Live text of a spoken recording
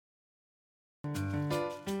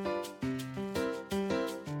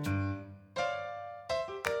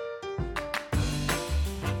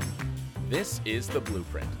This is The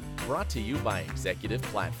Blueprint, brought to you by Executive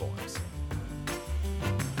Platforms.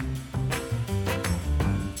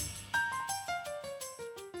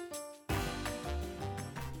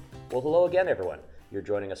 Well, hello again, everyone. You're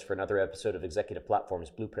joining us for another episode of Executive Platforms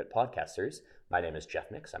Blueprint podcast series. My name is Jeff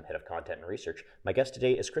Nix. I'm head of content and research. My guest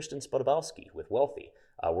today is Kristin Spodobalski with Wellthy.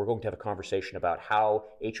 We're going to have a conversation about how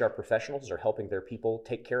HR professionals are helping their people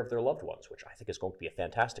take care of their loved ones, which I think is going to be a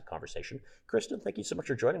fantastic conversation. Kristin, thank you so much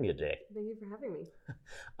for joining me today. Thank you for having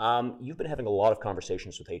me. You've been having a lot of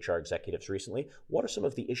conversations with HR executives recently. What are some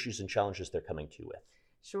of the issues and challenges they're coming to you with?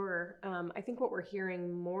 Sure. I think what we're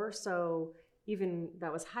hearing more so, even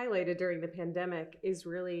that was highlighted during the pandemic, is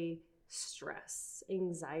really stress,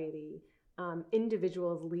 anxiety,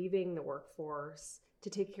 individuals leaving the workforce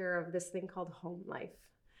to take care of this thing called home life.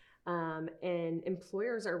 And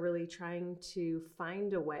employers are really trying to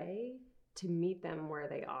find a way to meet them where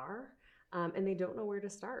they are, and they don't know where to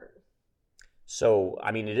start. So,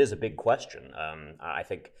 it is a big question. I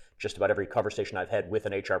think just about every conversation I've had with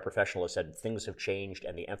an HR professional has said things have changed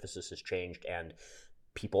and the emphasis has changed and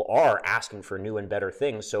people are asking for new and better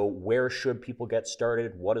things. So where should people get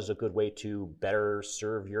started? What is a good way to better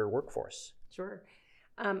serve your workforce? Sure.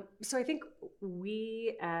 So I think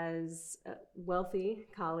we as Wellthy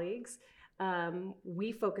colleagues,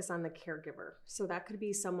 we focus on the caregiver. So that could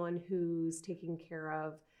be someone who's taking care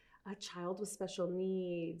of a child with special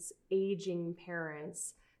needs, aging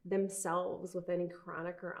parents, themselves with any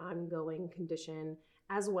chronic or ongoing condition,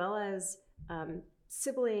 as well as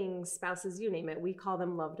siblings, spouses, you name it. We call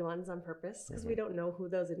them loved ones on purpose because we don't know who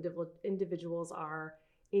those individuals are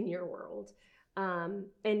in your world.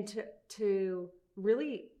 And to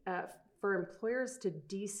really, for employers to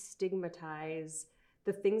destigmatize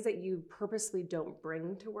the things that you purposely don't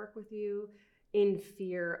bring to work with you in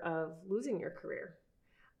fear of losing your career,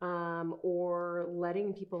 or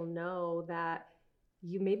letting people know that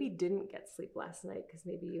you maybe didn't get sleep last night because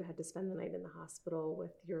maybe you had to spend the night in the hospital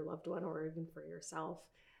with your loved one or even for yourself.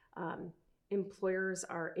 Employers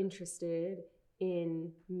are interested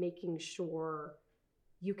in making sure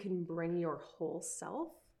you can bring your whole self,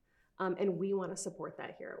 and we want to support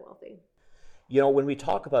that here at Wellthy. When we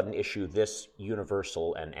talk about an issue this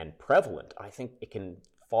universal and prevalent, I think it can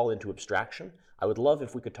fall into abstraction. I would love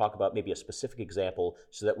if we could talk about maybe a specific example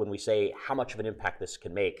so that when we say how much of an impact this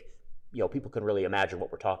can make, people can really imagine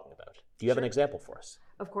what we're talking about. Do you have an example for us?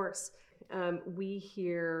 Of course. We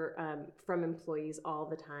hear from employees all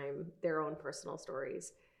the time their own personal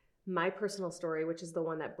stories. My personal story, which is the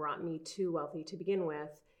one that brought me to Wellthy to begin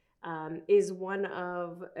with, is one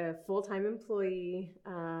of a full-time employee,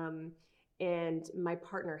 and my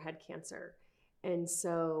partner had cancer. And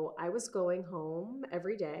so I was going home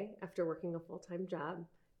every day after working a full-time job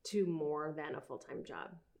to more than a full-time job.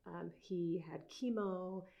 He had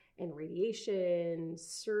chemo and radiation,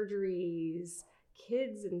 surgeries,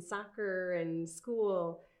 kids and soccer and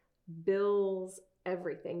school, bills,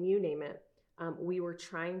 everything, you name it. We were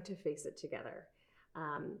trying to face it together.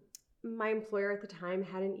 My employer at the time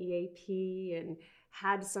had an EAP and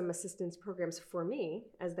had some assistance programs for me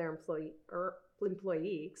as their employee,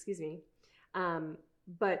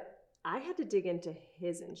 but I had to dig into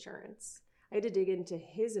his insurance. I had to dig into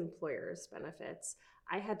his employer's benefits.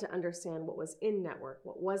 I had to understand what was in network,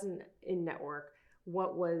 what wasn't in network,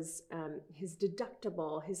 what was his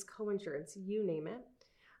deductible, his coinsurance, you name it.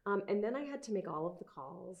 And then I had to make all of the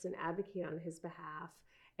calls and advocate on his behalf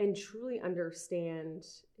and truly understand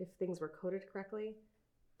if things were coded correctly.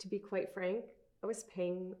 To be quite frank, I was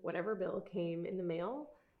paying whatever bill came in the mail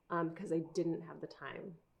because I didn't have the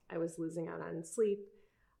time. I was losing out on sleep.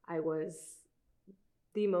 I was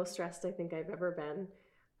the most stressed I think I've ever been.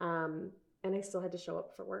 And I still had to show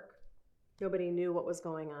up for work. Nobody knew what was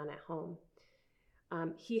going on at home.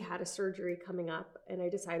 He had a surgery coming up, and I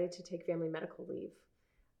decided to take family medical leave.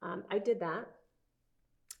 I did that.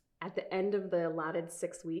 At the end of the allotted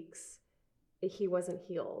 6 weeks, he wasn't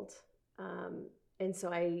healed. And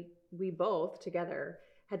so we both together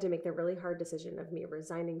had to make the really hard decision of me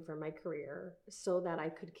resigning from my career so that I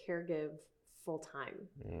could caregive full time.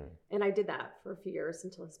 And I did that for a few years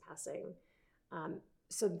until his passing.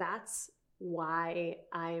 So that's why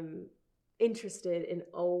I'm interested in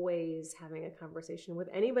always having a conversation with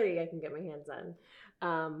anybody I can get my hands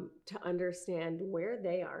on, to understand where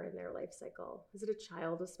they are in their life cycle. Is it a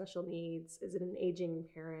child with special needs? Is it an aging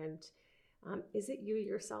parent? Is it you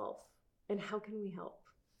yourself? And how can we help?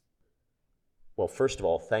 Well, first of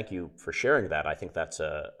all, thank you for sharing that. I think that's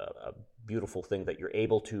a beautiful thing that you're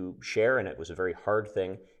able to share, and it was a very hard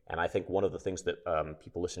thing. And I think one of the things that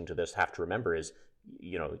people listening to this have to remember is,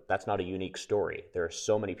 that's not a unique story. There are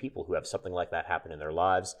so many people who have something like that happen in their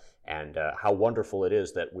lives, and how wonderful it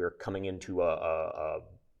is that we're coming into a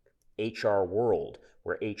HR world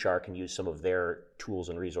where HR can use some of their tools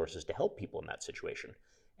and resources to help people in that situation.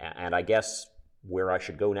 And I guess where I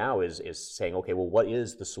should go now is saying, okay, well, what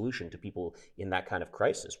is the solution to people in that kind of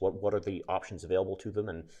crisis? What are the options available to them,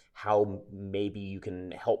 and how maybe you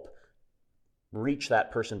can help reach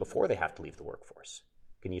that person before they have to leave the workforce?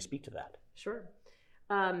 Can you speak to that? Sure.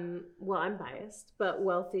 Well, I'm biased, but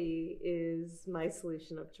Wellthy is my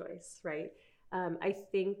solution of choice, right? I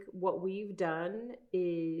think what we've done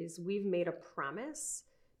is we've made a promise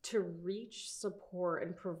to reach, support,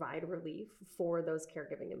 and provide relief for those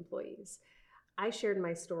caregiving employees. I shared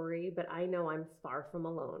my story, but I know I'm far from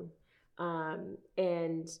alone.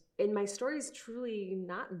 And my story is truly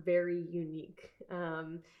not very unique.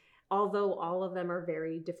 Although all of them are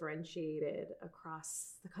very differentiated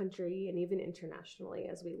across the country and even internationally,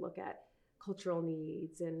 as we look at cultural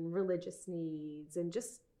needs and religious needs and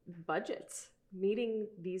just budgets, meeting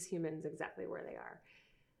these humans exactly where they are.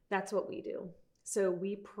 That's what we do. So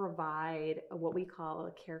we provide what we call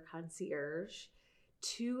a care concierge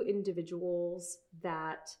to individuals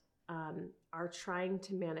that are trying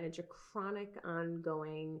to manage a chronic,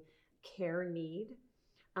 ongoing care need.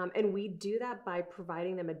 And we do that by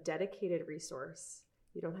providing them a dedicated resource.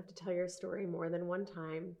 You don't have to tell your story more than one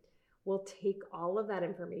time. We'll take all of that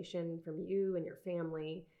information from you and your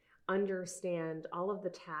family, understand all of the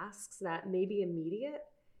tasks that may be immediate,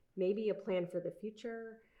 maybe a plan for the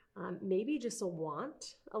future, maybe just a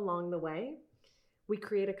want along the way. We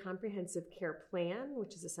create a comprehensive care plan,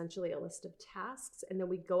 which is essentially a list of tasks, and then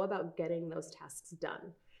we go about getting those tasks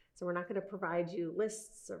done. So we're not going to provide you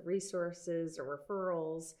lists of resources or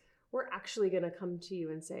referrals. We're actually going to come to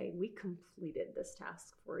you and say, we completed this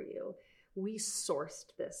task for you. We sourced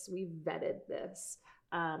this. We vetted this.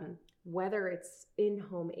 Whether it's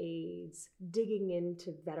in-home aides, digging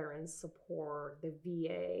into veteran support, the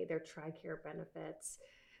VA, their TRICARE benefits,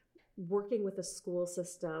 working with a school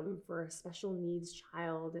system for a special needs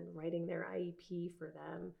child and writing their IEP for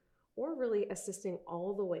them, or really assisting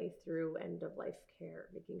all the way through end-of-life care,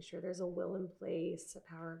 making sure there's a will in place, a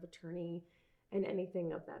power of attorney, and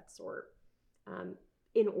anything of that sort.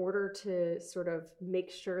 In order to sort of make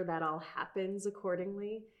sure that all happens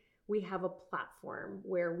accordingly, we have a platform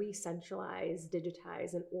where we centralize,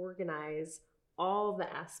 digitize, and organize all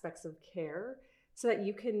the aspects of care so that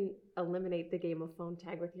you can eliminate the game of phone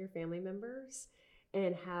tag with your family members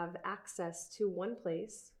and have access to one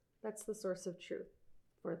place that's the source of truth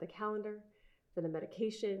for the calendar, for the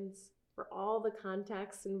medications, for all the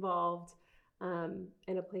contacts involved,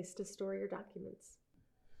 and a place to store your documents.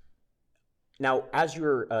 Now, as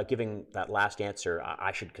you're giving that last answer,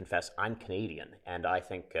 I should confess I'm Canadian, and I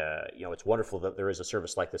think it's wonderful that there is a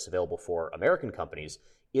service like this available for American companies.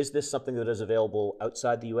 Is this something that is available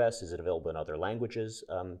outside the U.S.? Is it available in other languages?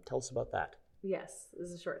 Tell us about that. Yes, this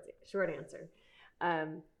is a short answer.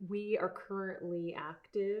 We are currently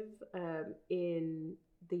active in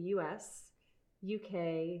the U.S.,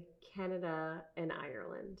 UK, Canada, and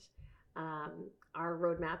Ireland. Our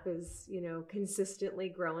roadmap is, consistently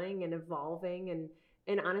growing and evolving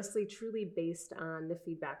and honestly, truly based on the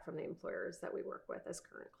feedback from the employers that we work with as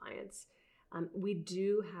current clients. We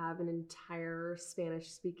do have an entire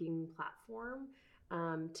Spanish-speaking platform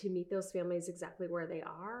to meet those families exactly where they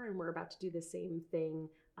are, and we're about to do the same thing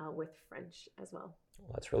with French as well.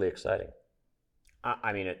 Well, that's really exciting.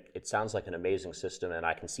 I mean, it sounds like an amazing system, and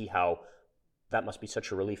I can see how that must be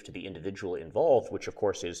such a relief to the individual involved, which of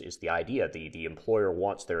course is the idea. The employer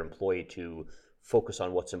wants their employee to focus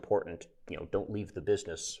on what's important. Don't leave the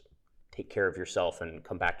business, take care of yourself and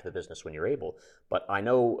come back to the business when you're able. But I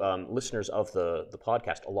know listeners of the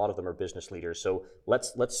podcast, a lot of them are business leaders. So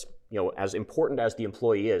let's as important as the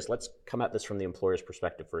employee is, let's come at this from the employer's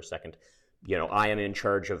perspective for a second. I am in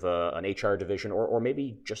charge of an HR division or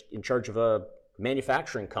maybe just in charge of a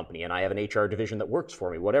manufacturing company, and I have an HR division that works for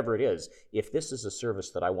me, whatever it is. If this is a service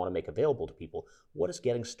that I want to make available to people, what does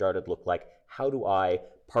getting started look like? How do I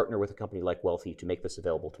partner with a company like Wellthy to make this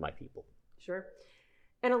available to my people? Sure.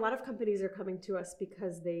 And a lot of companies are coming to us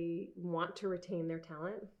because they want to retain their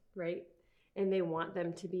talent, right? And they want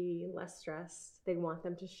them to be less stressed. They want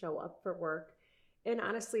them to show up for work. And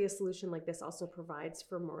honestly, a solution like this also provides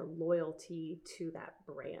for more loyalty to that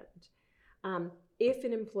brand. If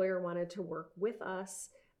an employer wanted to work with us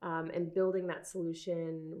and building that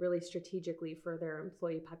solution really strategically for their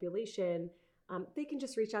employee population, they can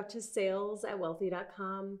just reach out to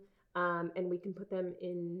sales@wellthy.com and we can put them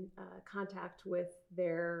in contact with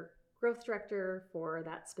their growth director for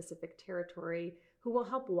that specific territory who will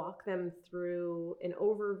help walk them through an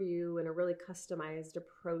overview and a really customized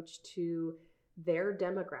approach to their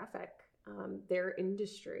demographic, their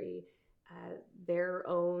industry, their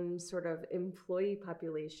own sort of employee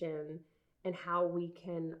population, and how we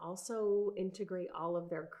can also integrate all of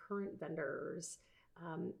their current vendors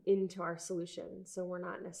into our solution. So we're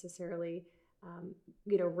not necessarily,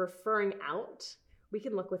 referring out. We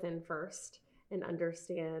can look within first and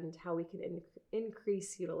understand how we can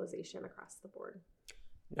increase utilization across the board.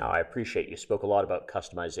 Now, I appreciate you spoke a lot about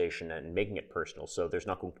customization and making it personal, so there's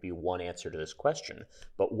not going to be one answer to this question,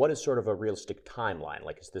 but what is sort of a realistic timeline?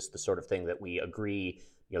 Like, is this the sort of thing that we agree,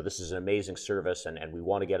 this is an amazing service and we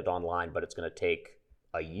want to get it online, but it's going to take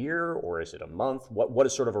a year, or is it a month? What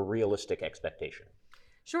is sort of a realistic expectation?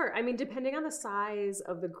 Sure. I mean, depending on the size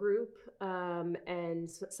of the group and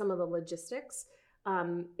some of the logistics,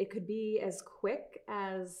 it could be as quick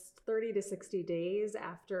as 30 to 60 days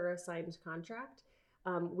after a signed contract.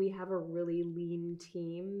 We have a really lean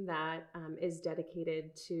team that is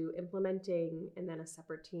dedicated to implementing, and then a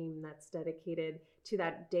separate team that's dedicated to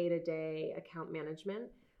that day-to-day account management.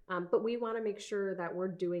 But we want to make sure that we're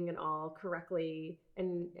doing it all correctly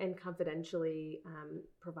and confidentially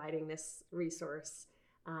providing this resource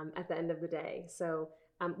at the end of the day. So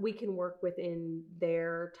we can work within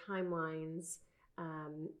their timelines.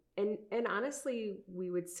 And honestly, we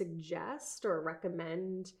would suggest or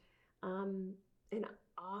recommend an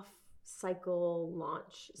off-cycle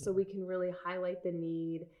launch, so we can really highlight the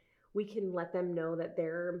need. We can let them know that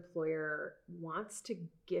their employer wants to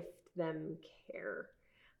gift them care,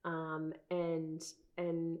 and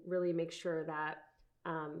really make sure that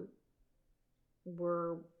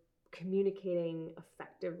we're communicating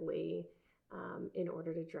effectively in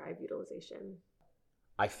order to drive utilization.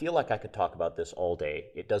 I feel like I could talk about this all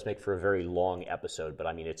day. It does make for a very long episode, but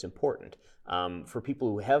I mean, it's important. For people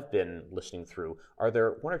who have been listening through, are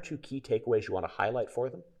there one or two key takeaways you want to highlight for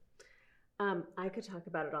them? I could talk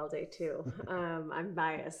about it all day too. I'm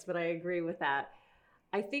biased, but I agree with that.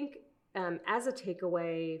 I think as a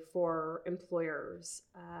takeaway for employers,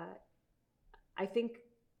 I think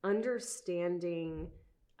understanding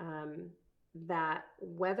that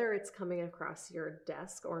whether it's coming across your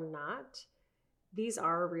desk or not, these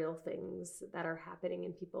are real things that are happening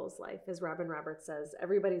in people's life. As Robin Roberts says,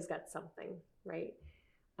 everybody's got something, right?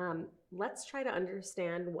 Let's try to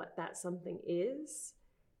understand what that something is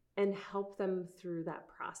and help them through that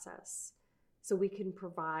process so we can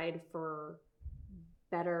provide for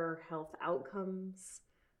better health outcomes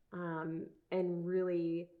and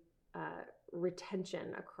really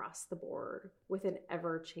retention across the board with an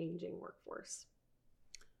ever-changing workforce.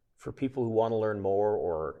 For people who want to learn more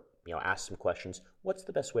or ask some questions, what's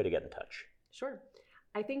the best way to get in touch? Sure.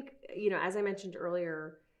 I think, as I mentioned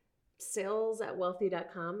earlier,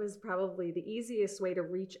 sales@wellthy.com is probably the easiest way to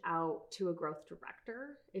reach out to a growth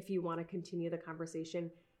director if you want to continue the conversation.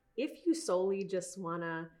 If you solely just want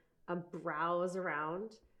to browse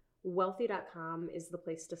around, Wellthy.com is the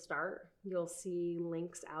place to start. You'll see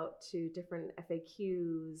links out to different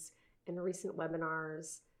FAQs and recent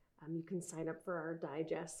webinars. You can sign up for our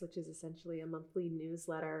digest, which is essentially a monthly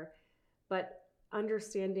newsletter. But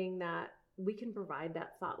understanding that we can provide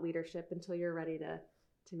that thought leadership until you're ready to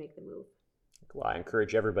make the move. Well, I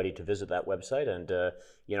encourage everybody to visit that website. And,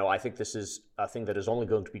 I think this is a thing that is only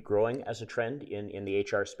going to be growing as a trend in the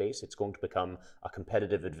HR space. It's going to become a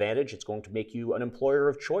competitive advantage. It's going to make you an employer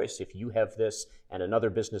of choice. If you have this and another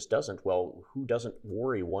business doesn't, well, who doesn't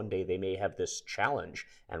worry one day they may have this challenge?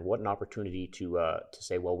 And what an opportunity to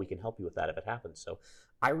say, well, we can help you with that if it happens. So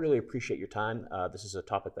I really appreciate your time. This is a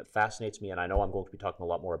topic that fascinates me, and I know I'm going to be talking a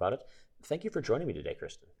lot more about it. Thank you for joining me today,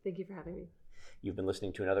 Kristin. Thank you for having me. You've been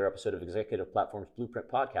listening to another episode of Executive Platform's Blueprint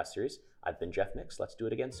podcast series. I've been Jeff Nix. Let's do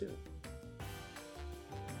it again soon.